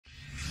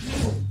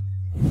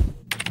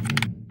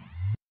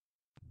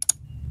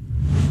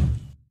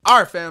All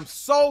right, fam,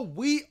 so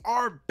we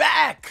are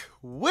back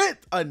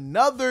with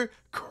another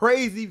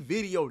crazy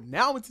video.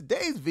 Now in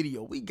today's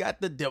video, we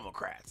got the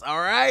Democrats, all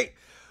right?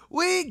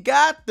 We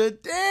got the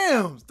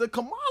Dems, the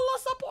Kamala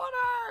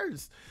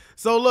supporters.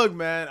 So look,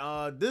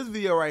 man, this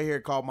video right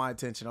here caught my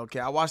attention, okay?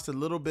 I watched a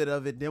little bit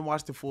of it, didn't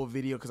watch the full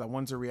video because I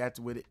wanted to react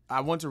with it.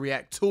 I want to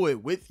react to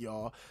it with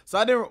y'all. So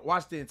I didn't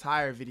watch the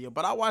entire video,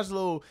 but I watched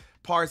little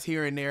parts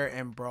here and there.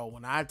 And bro,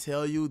 when I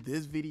tell you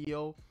this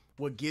video,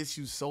 what gets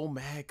you so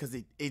mad, because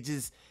it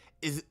just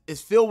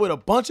is filled with a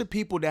bunch of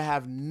people that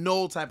have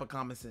no type of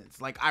common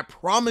sense. Like, I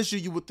promise you,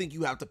 you would think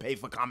you have to pay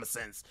for common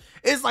sense.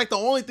 It's like the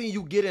only thing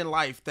you get in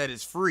life that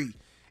is free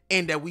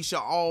and that we should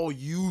all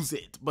use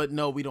it. But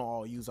no, we don't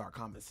all use our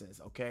common sense,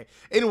 okay?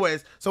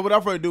 Anyways, so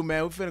without further ado,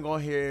 man, we finna go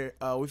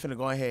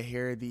ahead and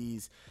hear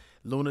these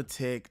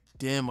lunatic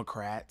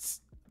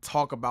Democrats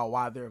talk about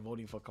why they're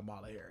voting for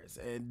Kamala Harris,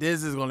 and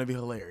this is going to be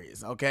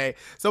hilarious, okay?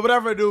 So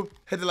without further ado,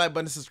 hit the like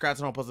button, subscribe,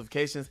 turn on post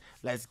notifications.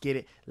 Let's get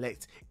it.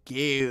 Let's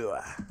go.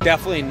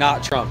 Definitely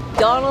not Trump.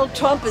 Donald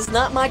Trump is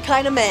not my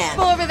kind of man.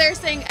 People over there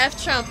saying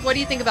F Trump. What do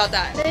you think about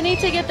that? They need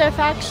to get their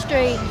facts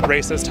straight.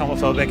 Racist,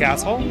 homophobic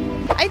asshole.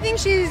 I think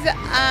she's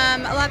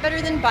a lot better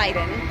than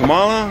Biden.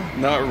 Kamala,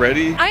 not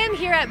ready. I am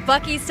here at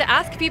Buc-ee's to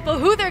ask people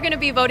who they're going to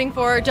be voting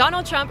for,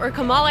 Donald Trump or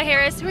Kamala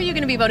Harris. Who are you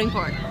going to be voting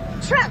for?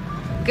 Trump.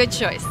 Good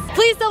choice.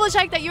 Please double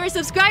check that you are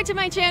subscribed to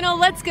my channel.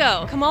 Let's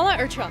go. Kamala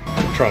or Trump?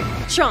 Trump.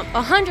 Trump,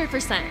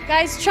 100%.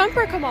 Guys, Trump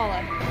or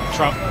Kamala?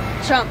 Trump.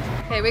 Trump.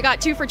 Okay, we got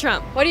 2 for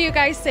Trump. What do you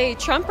guys say,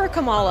 Trump or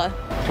Kamala?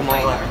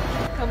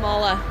 Kamala.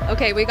 Kamala.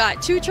 Okay, we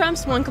got 2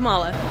 Trumps, 1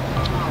 Kamala.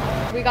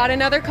 We got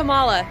another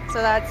Kamala, so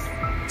that's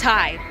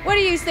tied. What do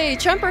you say,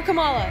 Trump or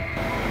Kamala?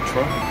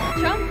 Trump.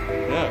 Trump?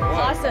 Yeah.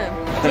 Wow.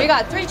 Awesome. We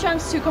got 3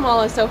 Trumps, 2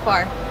 Kamala so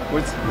far.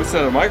 What's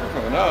that? A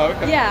microphone? Oh,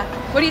 okay. Yeah.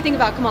 What do you think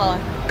about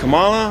Kamala?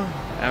 Kamala,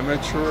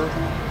 amateur,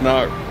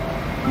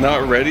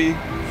 not ready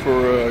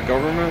for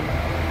government.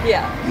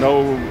 Yeah.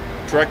 No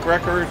track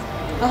record.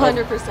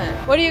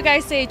 100%. What do you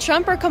guys say,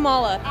 Trump or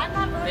Kamala? I'm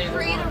not voting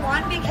for either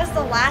one because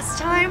the last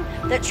time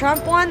that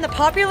Trump won, the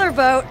popular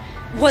vote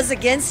was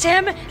against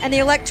him and the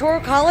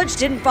Electoral College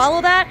didn't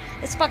follow that.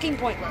 It's fucking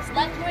pointless.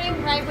 Left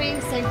wing, right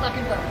wing, same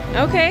fucking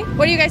vote. Okay.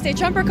 What do you guys say,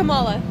 Trump or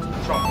Kamala?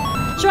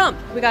 Trump. Trump.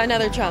 We got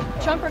another Trump.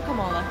 Trump or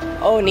Kamala?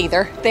 Oh,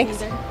 neither.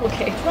 Thanks. Neither.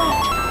 Okay.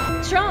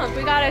 Trump.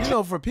 We got a. You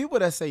know, for people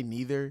that say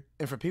neither,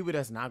 and for people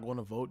that's not going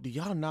to vote, do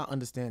y'all not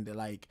understand that,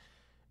 like,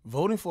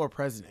 voting for a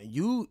president,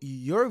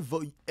 your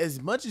vote,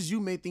 as much as you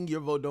may think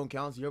your vote don't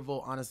count, your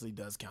vote honestly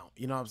does count.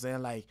 You know what I'm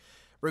saying? Like,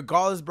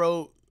 regardless,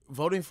 bro,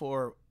 voting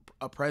for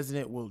a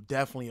president will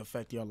definitely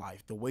affect your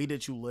life. The way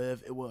that you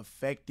live, it will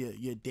affect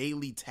your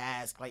daily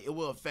task. Like, it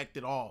will affect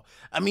it all.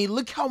 I mean,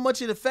 look how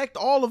much it affect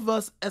all of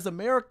us as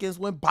Americans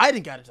when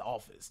Biden got into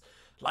office.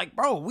 Like,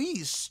 bro, we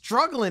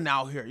struggling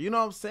out here. You know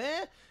what I'm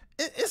saying?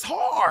 It's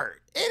hard.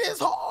 It is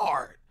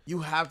hard. You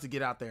have to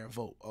get out there and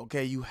vote,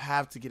 okay? You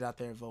have to get out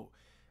there and vote.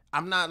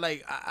 I'm not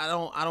like, I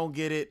don't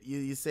get it.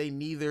 You say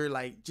neither.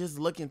 Like, just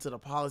look into the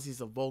policies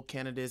of both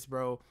candidates,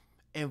 bro,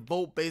 and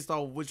vote based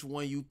on which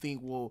one you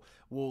think will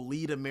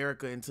lead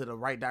America into the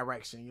right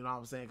direction. You know what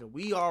I'm saying? Because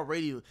we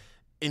already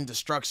in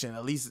destruction.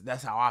 At least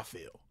that's how I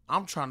feel.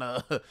 I'm trying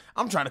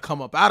to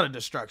come up out of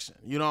destruction.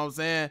 You know what I'm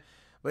saying?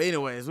 But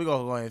anyways, we're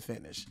gonna go ahead and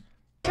finish.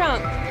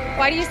 Trump.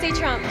 Why do you say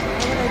Trump?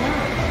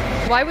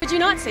 Why would you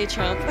not say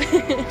Trump?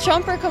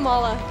 Trump or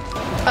Kamala?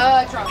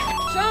 Trump.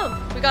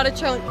 Trump. We got a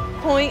Trump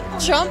point.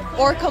 Trump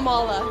or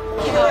Kamala?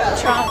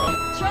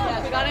 Trump.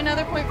 Trump. We got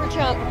another point for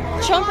Trump.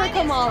 Trump or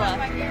Kamala?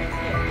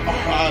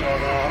 I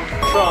don't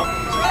know. Trump.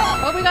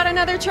 Oh, we got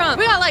another Trump.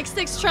 We got like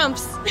 6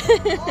 Trumps.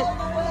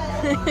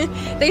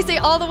 They say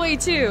all the way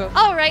too.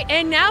 All right,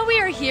 and now we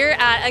are here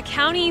at a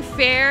county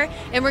fair,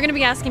 and we're gonna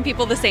be asking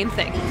people the same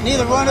thing.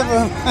 Neither one of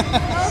them.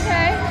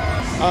 Okay.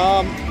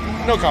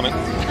 No comment.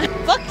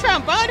 Fuck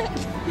Trump, bud.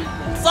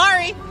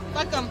 Sorry.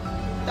 Fuck him.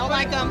 Don't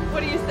like him.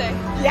 What do you say?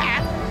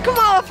 Yeah.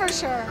 Kamala for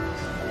sure.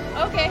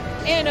 Okay.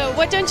 And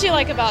what don't you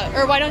like about,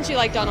 or why don't you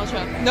like Donald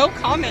Trump? No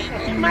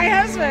comment. My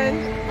husband,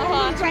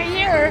 he's right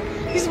here.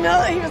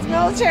 He was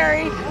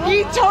military.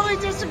 He totally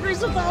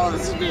disagrees with all of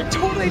this. Would be a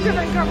totally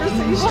different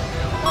conversation.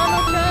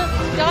 Donald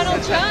Trump.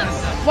 Donald Trump.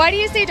 Why do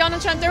you say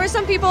Donald Trump? There were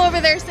some people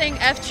over there saying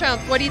F Trump.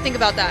 What do you think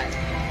about that?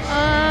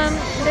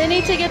 They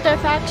need to get their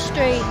facts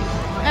straight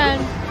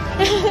and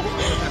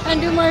and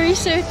do more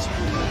research.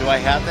 Do I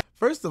have that?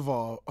 First of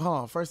all, I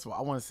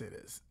want to say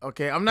this.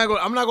 Okay, I'm not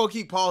gonna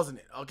keep pausing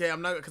it. Okay,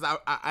 I'm not, because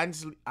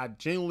I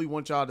genuinely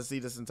want y'all to see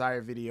this entire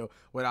video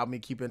without me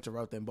keep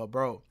interrupting. But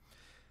bro,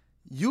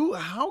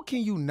 how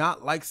can you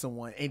not like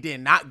someone and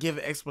then not give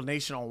an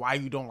explanation on why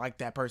you don't like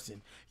that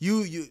person?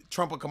 You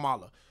Trump or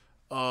Kamala?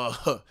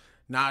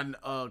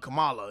 Not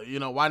Kamala. You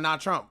know, why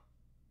not Trump?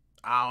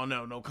 I don't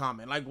know, no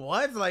comment. Like,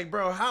 what? Like,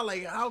 bro,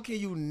 how can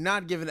you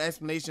not give an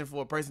explanation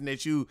for a person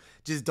that you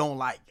just don't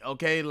like?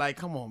 Okay, like,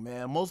 come on,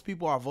 man. Most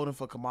people are voting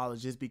for Kamala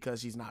just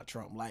because she's not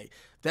Trump. Like,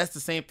 that's the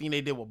same thing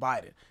they did with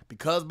Biden.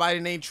 Because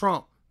Biden ain't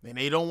Trump, and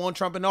they don't want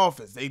Trump in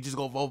office, they just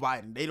go vote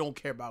Biden. They don't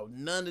care about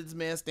none of this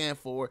man stand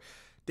for.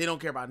 They don't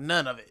care about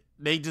none of it.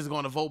 They just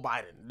going to vote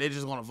Biden. They're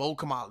just going to vote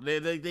Kamala.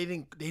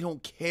 They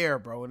don't care,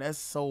 bro, and that's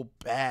so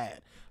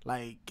bad.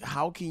 Like,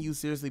 how can you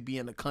seriously be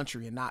in the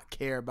country and not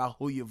care about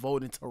who you're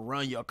voting to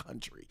run your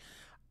country?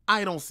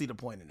 I don't see the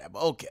point in that,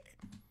 but okay.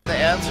 The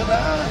answer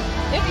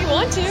that? If you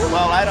want to.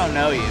 Well, I don't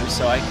know you,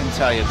 so I can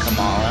tell you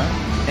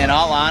Kamala. In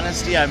all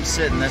honesty, I'm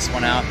sitting this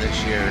one out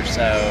this year,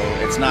 so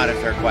it's not a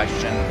fair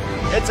question.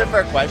 It's a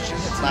fair question.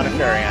 It's not a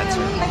fair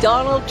answer.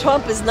 Donald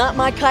Trump is not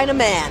my kind of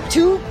man.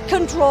 Too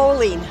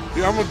controlling.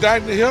 You almost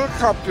died in the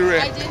helicopter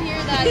wreck. I did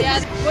hear that,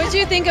 yes. What do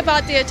you think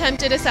about the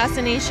attempted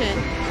assassination?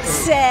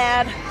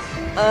 Sad.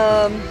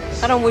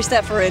 I don't wish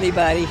that for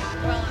anybody.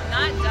 Well,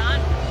 not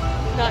Donald.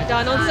 Not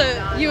Donald,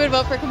 so you would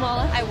vote for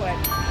Kamala? I would.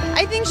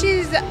 I think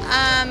she's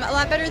a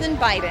lot better than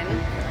Biden.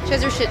 She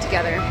has her shit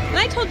together. And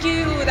I told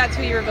you that's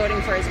who you were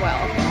voting for as well.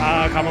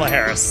 Kamala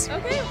Harris.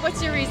 Okay,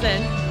 what's your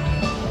reason?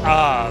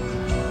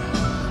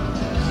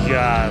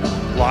 Yeah,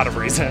 a lot of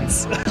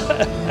reasons.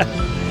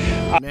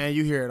 Man,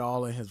 you hear it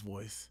all in his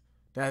voice.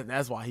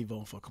 That's why he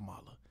voting for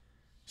Kamala.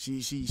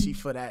 She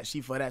for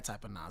that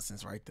type of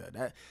nonsense right there.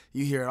 That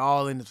you hear it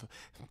all in his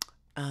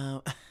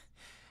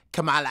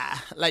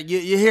Kamala. Like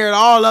you hear it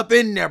all up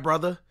in there,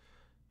 brother.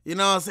 You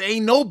know what I'm saying?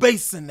 Ain't no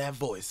bass in that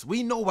voice.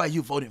 We know why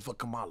you voting for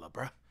Kamala,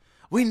 bro.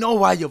 We know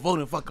why you're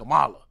voting for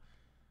Kamala.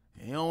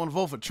 You don't want to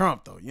vote for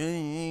Trump, though. You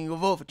ain't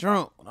gonna vote for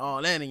Trump with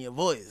all that in your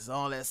voice,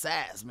 all that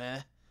sass,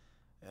 man.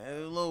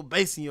 There's a little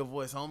bass in your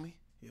voice, homie.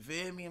 You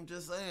feel me? I'm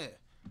just saying.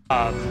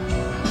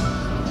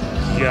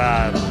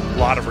 Yeah, a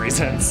lot of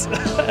reasons.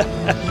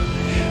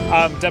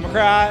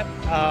 Democrat,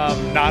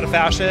 not a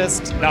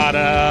fascist, not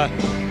a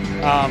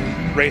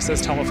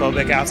racist,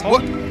 homophobic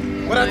asshole.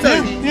 What I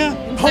tell you?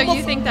 Yeah. So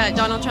you think that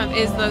Donald Trump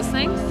is those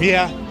things?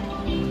 Yeah.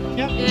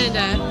 Yeah.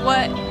 And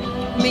what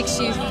makes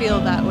you feel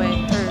that way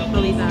or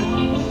believe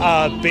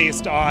that?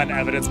 Based on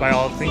evidence by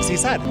all the things he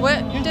said. What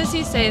does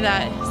he say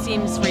that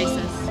seems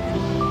racist?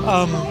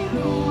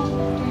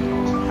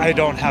 I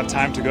don't have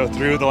time to go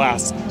through the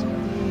last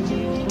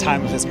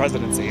time of his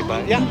presidency,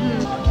 but yeah.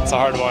 It's a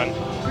hard one.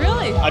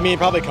 Really? I mean,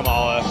 probably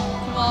Kamala.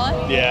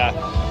 Kamala? Yeah.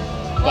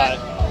 But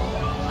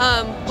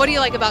what do you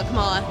like about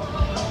Kamala?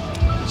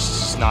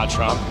 she's not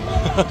Trump.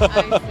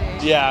 I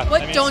see. Yeah.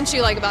 What I mean, don't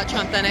you like about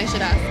Trump then, I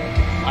should ask?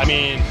 I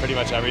mean, pretty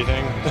much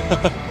everything.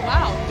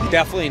 Wow.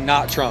 Definitely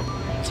not Trump.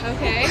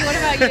 Okay, what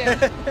about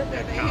you?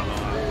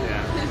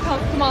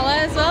 Kamala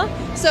as well?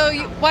 So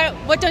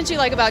what don't you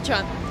like about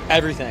Trump?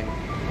 Everything.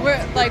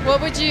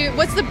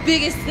 What's the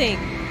biggest thing?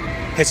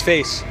 His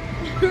face.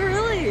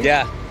 Really?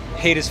 Yeah.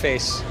 Hate his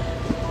face.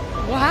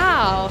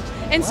 Wow.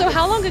 And so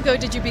how long ago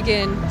did you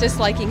begin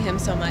disliking him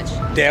so much?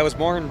 The day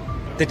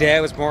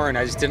I was born,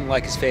 I just didn't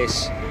like his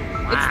face.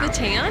 It's the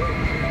tan?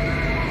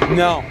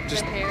 No,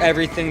 just hair?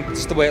 everything,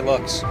 just the way it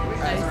looks.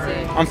 I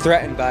see. I'm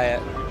threatened by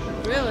it.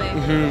 Really?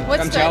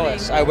 I'm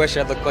jealous. I wish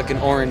I looked like an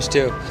orange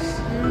too.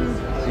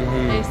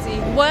 I see.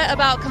 What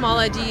about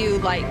Kamala do you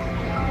like?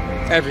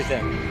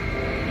 Everything.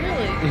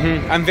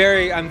 Really? I'm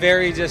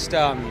very just,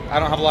 I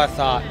don't have a lot of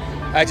thought.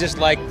 I just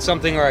like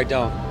something or I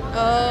don't.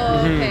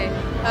 Oh, okay.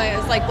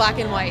 It's like black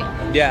and white.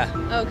 Yeah.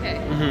 Okay.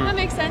 That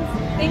makes sense.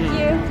 Thank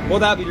you. Well,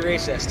 that would be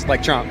racist,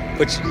 like Trump,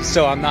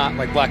 so I'm not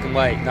like black and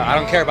white. No, I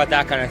don't care about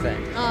that kind of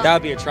thing. That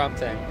would be a Trump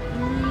thing.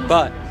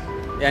 But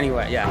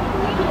anyway, yeah.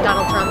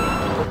 Donald Trump.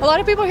 A lot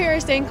of people here are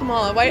saying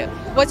Kamala.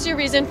 What's your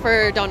reason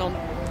for Donald?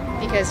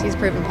 Because he's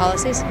proven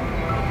policies.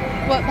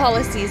 What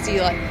policies do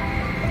you like?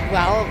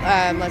 Well,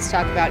 let's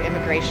talk about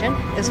immigration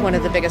is one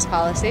of the biggest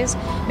policies.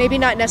 Maybe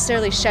not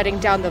necessarily shutting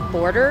down the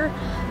border,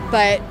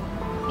 but,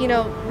 you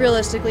know,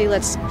 realistically,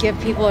 let's give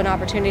people an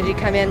opportunity to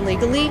come in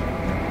legally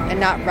and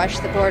not rush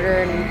the border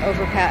and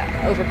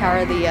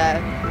overpower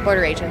the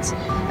border agents.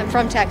 I'm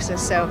from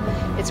Texas, so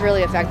it's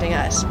really affecting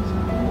us.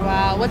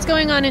 Wow. What's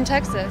going on in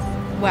Texas?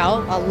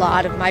 Well, a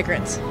lot of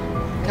migrants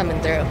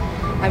coming through.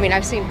 I mean,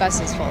 I've seen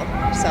buses full,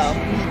 so.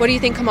 What do you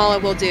think Kamala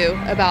will do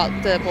about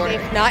the border?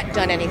 They've not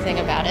done anything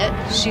about it.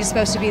 She's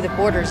supposed to be the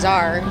border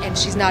czar, and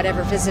she's not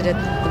ever visited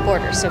the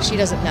border, so she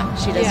doesn't know.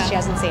 She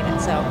hasn't seen it,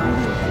 so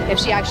if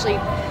she actually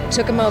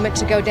took a moment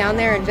to go down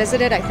there and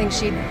visit it, I think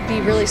she'd be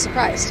really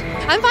surprised.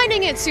 I'm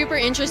finding it super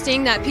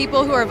interesting that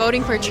people who are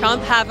voting for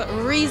Trump have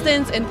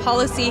reasons and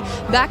policy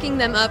backing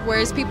them up,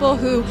 whereas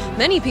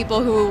many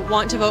people who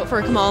want to vote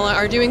for Kamala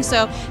are doing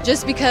so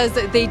just because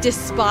they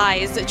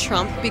despise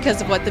Trump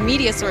because of what the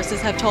media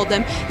sources have told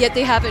them, yet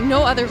they have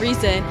no other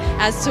reason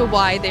as to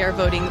why they are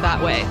voting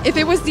that way. If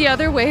it was the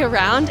other way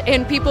around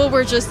and people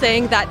were just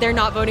saying that they're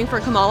not voting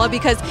for Kamala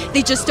because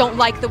they just don't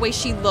like the way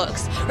she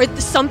looks or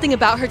something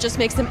about her just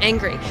makes them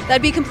angry,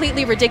 that'd be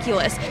completely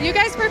ridiculous. You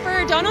guys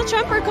prefer Donald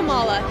Trump or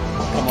Kamala?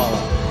 Kamala.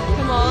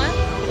 Kamala?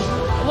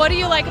 What do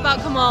you like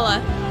about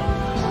Kamala?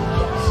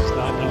 She's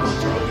not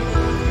Donald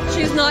Trump.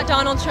 She's not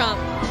Donald Trump.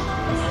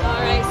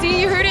 All right.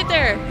 See, you heard it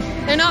there.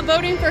 They're not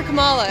voting for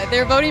Kamala.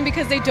 They're voting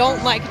because they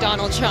don't like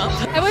Donald Trump.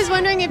 I was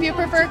wondering if you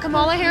prefer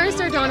Kamala Harris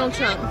or Donald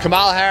Trump.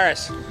 Kamala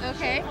Harris.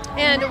 Okay.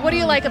 And what do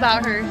you like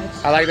about her?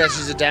 I like that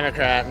she's a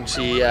Democrat and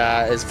she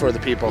is for the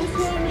people.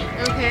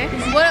 Okay.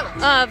 What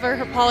of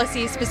her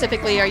policies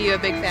specifically are you a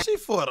big fan? She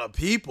for the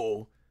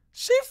people.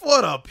 She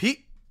for the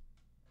people.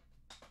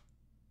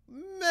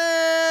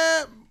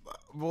 Man,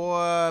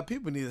 boy,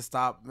 people need to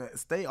stop. Man,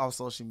 stay off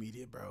social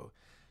media, bro.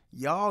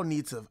 Y'all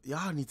need to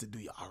do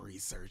y'all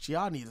research.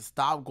 Y'all need to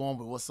stop going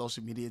with what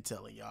social media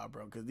telling y'all,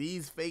 bro. Cause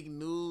these fake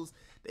news,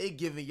 they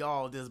giving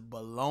y'all this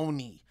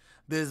baloney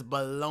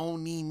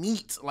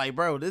meat. Like,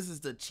 bro, this is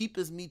the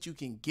cheapest meat you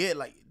can get.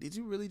 Like, did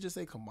you really just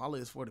say Kamala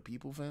is for the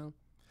people, fam?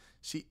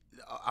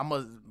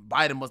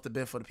 Biden must have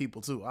been for the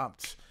people too.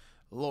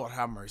 Lord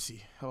have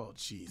mercy. Oh,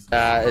 jeez.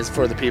 Is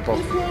for the people.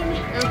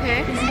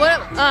 Okay.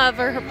 What of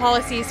her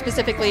policies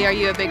specifically are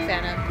you a big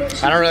fan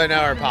of? I don't really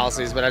know her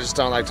policies, but I just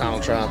don't like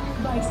Donald Trump.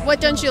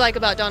 What don't you like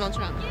about Donald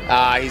Trump?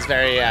 He's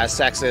very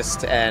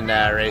sexist and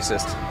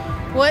racist.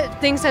 What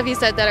things have you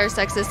said that are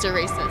sexist or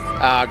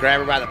racist?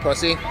 Grab her by the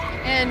pussy.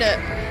 And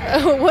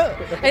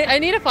I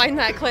need to find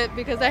that clip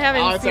because I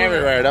haven't Oh, it's seen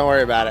everywhere. it. Don't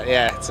worry about it.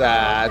 Yeah, it's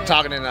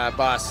talking in a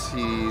bus.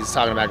 He's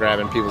talking about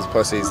grabbing people's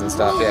pussies and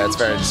stuff. Yeah, it's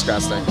very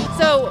disgusting.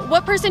 So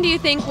what person do you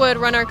think would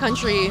run our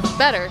country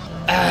better?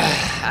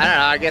 I don't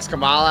know. I guess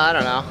Kamala. I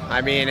don't know.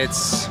 I mean,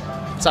 it's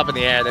up in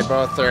the air. They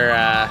both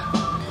are,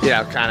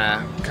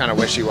 kind of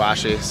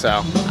wishy-washy.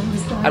 So,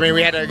 I mean,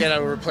 we had to get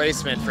a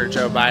replacement for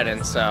Joe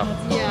Biden. So,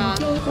 Yeah.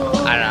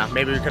 I don't know.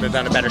 Maybe we could have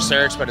done a better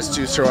search, but it's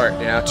too short.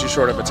 Too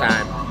short of a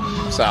time.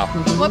 So.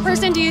 What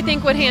person do you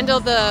think would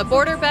handle the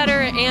border better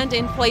and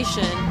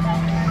inflation?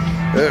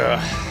 Ugh.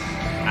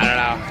 I don't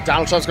know.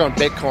 Donald Trump's going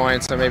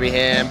Bitcoin, so maybe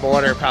him.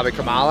 Border, probably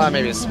Kamala.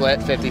 Maybe a split,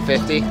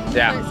 50-50.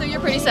 Yeah. So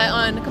you're pretty set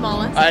on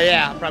Kamala?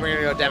 Yeah, I'm probably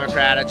going to go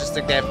Democrat. I just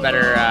think they have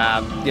better,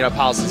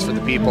 policies for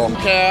the people.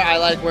 Okay, I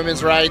like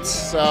women's rights,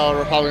 so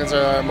Republicans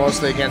are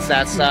mostly against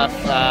that stuff.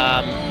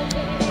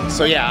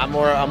 So yeah, I'm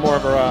more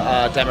of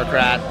a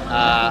Democrat.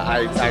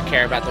 I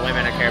care about the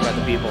women. I care about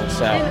the people.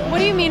 So. And what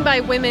do you mean by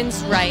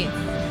women's rights?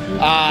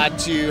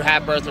 To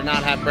have birth or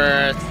not have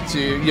birth,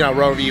 to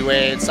Roe v.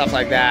 Wade, stuff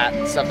like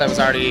that, stuff that was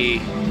already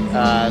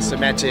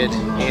cemented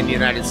in the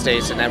United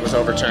States and that was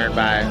overturned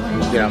by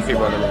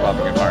people in the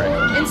Republican Party.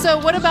 And so,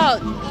 what about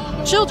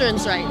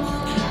children's rights?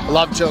 I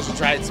love children's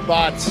rights,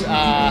 but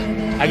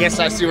I guess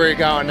I see where you're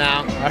going now.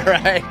 All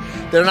right,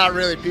 they're not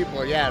really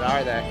people yet,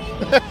 are they?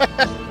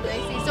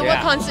 I see. So, what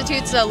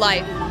constitutes a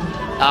life?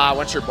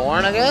 Once you're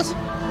born, I guess.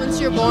 Once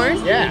you're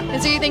born? Yeah.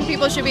 And so you think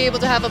people should be able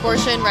to have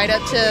abortion right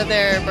up to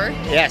their birth?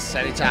 Yes,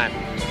 anytime.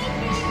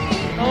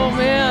 Oh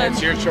man.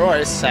 It's your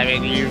choice. I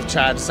mean, you've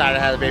decided to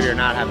have the baby or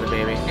not have the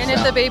baby. And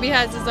if the baby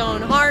has his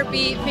own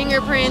heartbeat,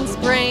 fingerprints,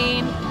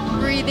 brain,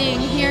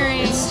 breathing, hearing.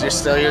 It's just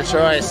still your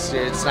choice.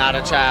 It's not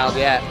a child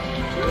yet.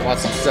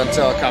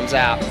 Until it comes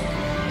out.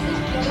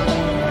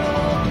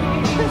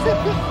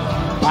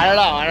 I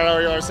don't know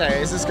what you want to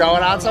say. Is this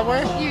going on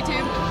somewhere?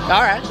 YouTube.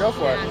 All right, go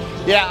for it.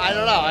 Yeah, I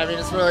don't know. I mean,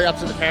 it's really up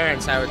to the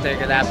parents, I would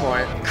think, at that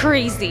point.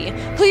 Crazy.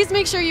 Please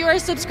make sure you are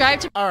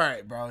subscribed to... All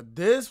right, bro.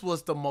 This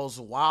was the most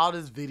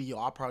wildest video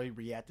I probably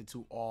reacted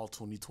to all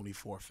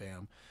 2024,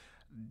 fam.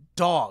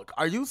 Dog,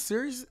 are you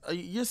serious?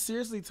 You're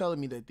seriously telling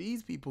me that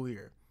these people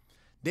here,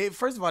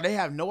 first of all, they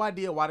have no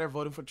idea why they're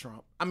voting for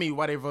Trump. I mean,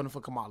 why they're voting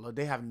for Kamala.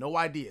 They have no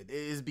idea. It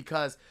is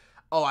because,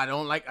 oh, I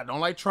don't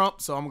like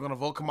Trump, so I'm gonna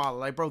vote Kamala.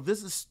 Like, bro,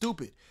 this is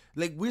stupid.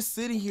 Like, we're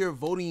sitting here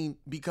voting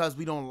because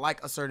we don't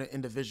like a certain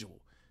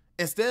individual.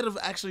 Instead of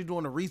actually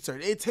doing the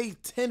research, it takes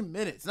 10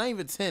 minutes, not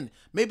even 10,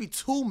 maybe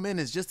 2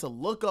 minutes just to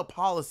look up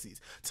policies,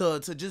 to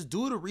just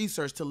do the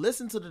research, to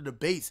listen to the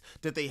debates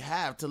that they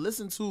have, to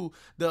listen to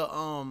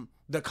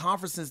the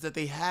conferences that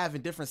they have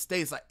in different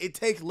states. Like, it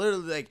takes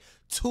literally like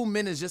 2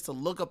 minutes just to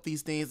look up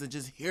these things and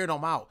just hear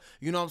them out.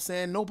 You know what I'm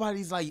saying?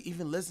 Nobody's like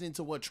even listening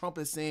to what Trump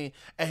is saying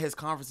at his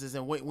conferences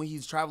and when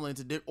he's traveling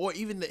to or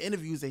even the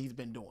interviews that he's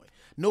been doing.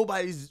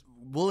 Nobody's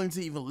willing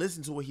to even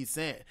listen to what he's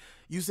saying.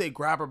 You say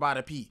grab her by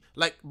the pee.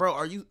 Like, bro,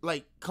 are you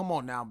like, come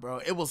on now, bro.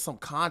 It was some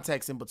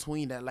context in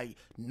between that. Like,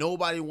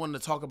 nobody wanted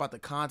to talk about the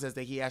context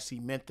that he actually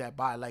meant that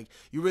by. Like,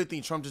 you really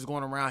think Trump just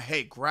going around,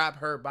 hey, grab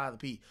her by the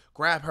pee.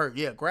 Grab her.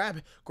 Yeah,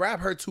 grab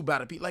her too by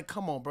the pee. Like,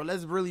 come on, bro.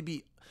 Let's really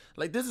be,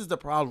 like, this is the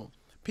problem.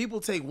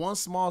 People take one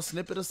small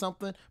snippet of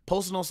something,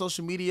 post it on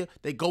social media,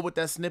 they go with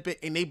that snippet,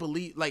 and they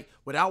believe, like,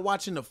 without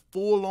watching the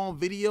full-on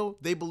video,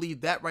 they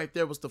believe that right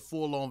there was the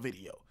full-on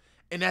video.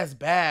 And that's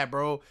bad,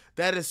 bro.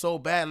 That is so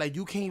bad. Like,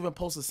 you can't even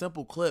post a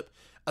simple clip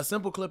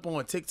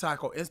on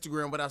TikTok or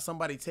Instagram without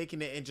somebody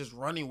taking it and just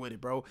running with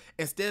it, bro.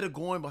 Instead of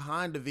going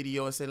behind the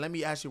video and saying, let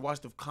me actually watch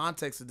the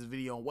context of this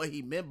video and what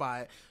he meant by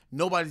it,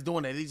 nobody's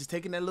doing that. They just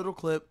taking that little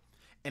clip,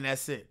 and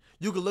that's it.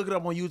 You can look it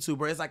up on YouTube,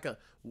 bro. It's like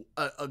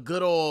a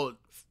good old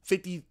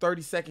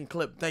 30 second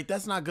clip. Like,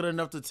 that's not good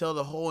enough to tell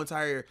the whole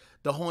entire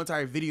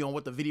video and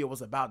what the video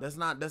was about. That's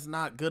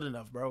not good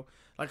enough, bro.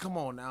 Like, come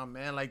on now,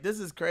 man. Like, this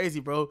is crazy,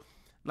 bro.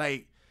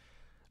 Like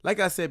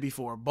I said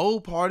before,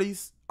 both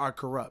parties are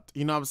corrupt.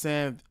 You know what I'm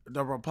saying?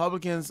 The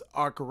Republicans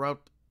are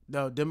corrupt.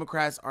 the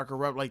Democrats are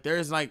corrupt. Like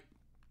there's like,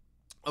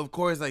 of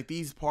course, like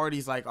these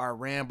parties like are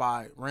ran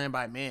by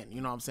men, you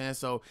know what I'm saying?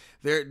 So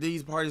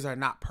these parties are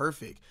not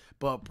perfect,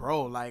 but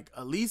bro, like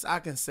at least I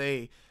can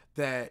say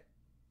that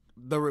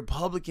the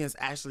Republicans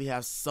actually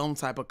have some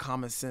type of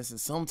common sense and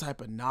some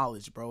type of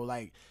knowledge, bro.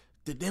 Like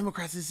the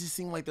Democrats, it just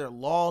seem like they're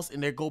lost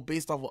and they go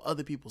based off what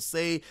other people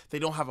say. They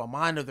don't have a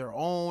mind of their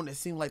own. It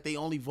seems like they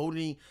only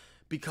voting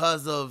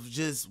because of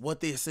just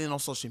what they're saying on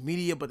social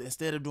media, but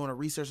instead of doing a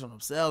research on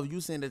themselves,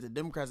 you saying that the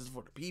Democrats is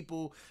for the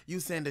people, you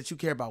saying that you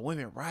care about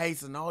women's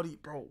rights and all these,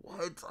 bro,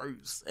 what are you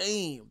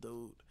saying,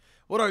 dude?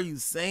 What are you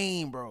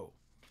saying, bro?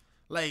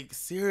 Like,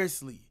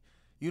 seriously,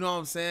 you know what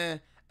I'm saying?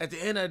 At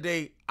the end of the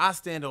day, I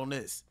stand on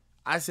this.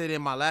 I said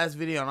in my last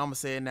video, and I'm gonna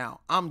say it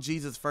now, I'm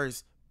Jesus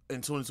first in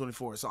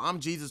 2024. So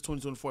I'm Jesus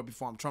 2024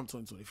 before I'm Trump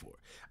 2024.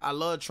 I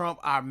love Trump.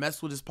 I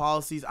mess with his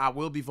policies. I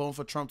will be voting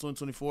for Trump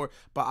 2024,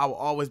 but I will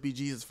always be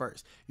Jesus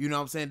first. You know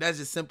what I'm saying? That's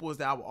just simple as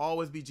that. I will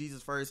always be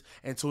Jesus first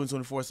in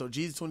 2024. So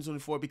Jesus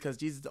 2024 because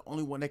Jesus is the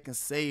only one that can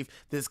save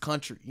this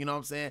country. You know what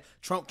I'm saying?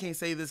 Trump can't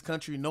save this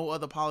country. No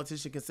other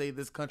politician can save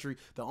this country.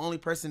 The only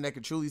person that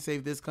can truly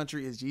save this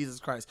country is Jesus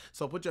Christ.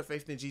 So put your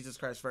faith in Jesus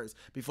Christ first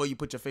before you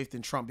put your faith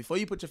in Trump. Before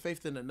you put your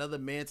faith in another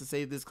man to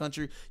save this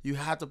country, you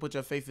have to put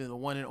your faith in the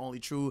one and only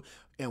true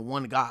and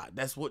one God.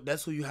 That's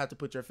who you have to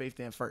put your faith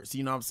in first.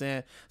 You know what I'm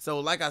saying? So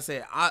like I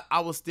said,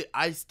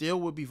 I still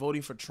would be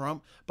voting for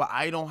Trump, but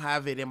I don't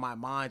have it in my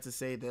mind to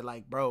say that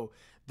like, bro,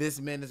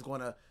 this man is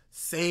gonna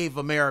save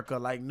America.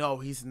 Like, no,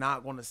 he's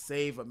not going to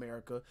save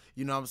America.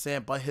 You know what I'm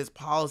saying? But his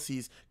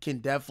policies can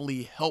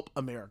definitely help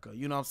America.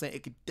 You know what I'm saying?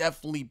 It could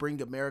definitely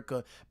bring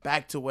America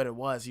back to what it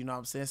was. You know what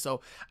I'm saying?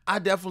 So I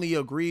definitely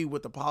agree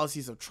with the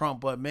policies of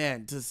Trump. But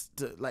man,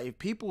 like if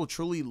people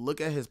truly look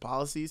at his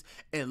policies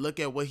and look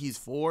at what he's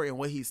for and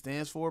what he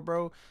stands for,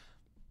 bro,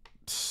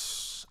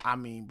 I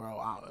mean, bro,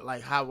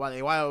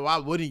 why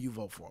wouldn't you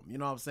vote for him? You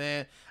know what I'm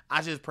saying?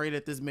 I just pray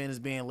that this man is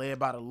being led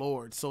by the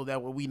Lord so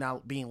that we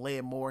not being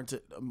led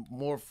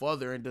more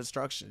further in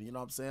destruction. You know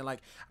what I'm saying?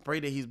 Like, I pray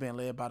that he's being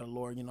led by the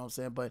Lord. You know what I'm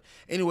saying? But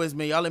anyways,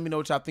 man, y'all let me know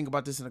what y'all think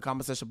about this in the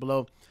comment section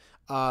below.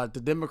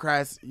 The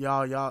Democrats,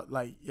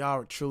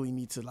 y'all truly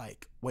need to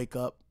like wake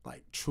up,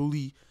 like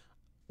truly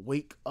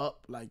wake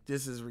up. Like,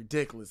 this is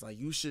ridiculous. Like,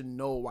 you should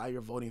know why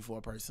you're voting for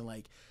a person.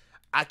 Like,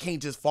 I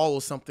can't just follow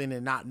something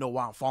and not know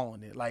why I'm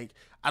following it. Like,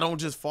 I don't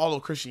just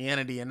follow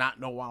Christianity and not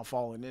know why I'm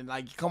following it.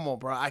 Like, come on,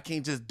 bro. I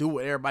can't just do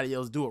what everybody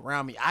else do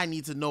around me. I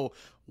need to know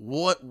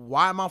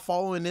why am I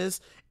following this?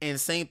 And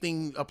same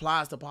thing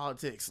applies to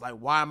politics. Like,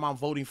 why am I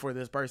voting for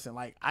this person?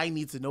 Like, I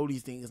need to know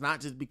these things, not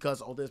just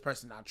because, oh, this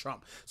person not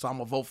Trump, so I'm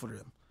gonna vote for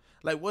them.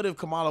 Like, what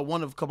if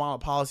one of Kamala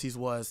policies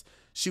was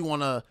she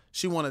wanna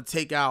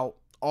take out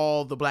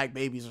all the black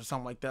babies or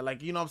something like that,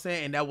 like, you know what I'm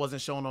saying? And that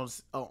wasn't shown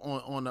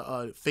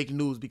on fake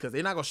news, because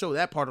they're not gonna show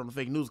that part on the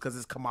fake news because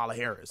it's Kamala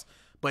Harris.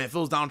 But if it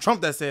was Donald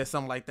Trump that said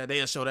something like that,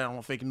 they'll show that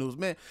on fake news.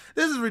 Man,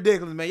 this is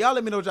ridiculous, man. Y'all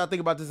let me know what y'all think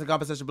about this in the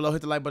comment section below.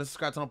 Hit the like button,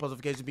 subscribe, turn on post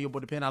notifications, be your boy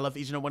Depend. I love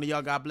each and every one of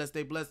y'all. God bless,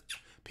 stay blessed,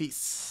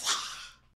 peace.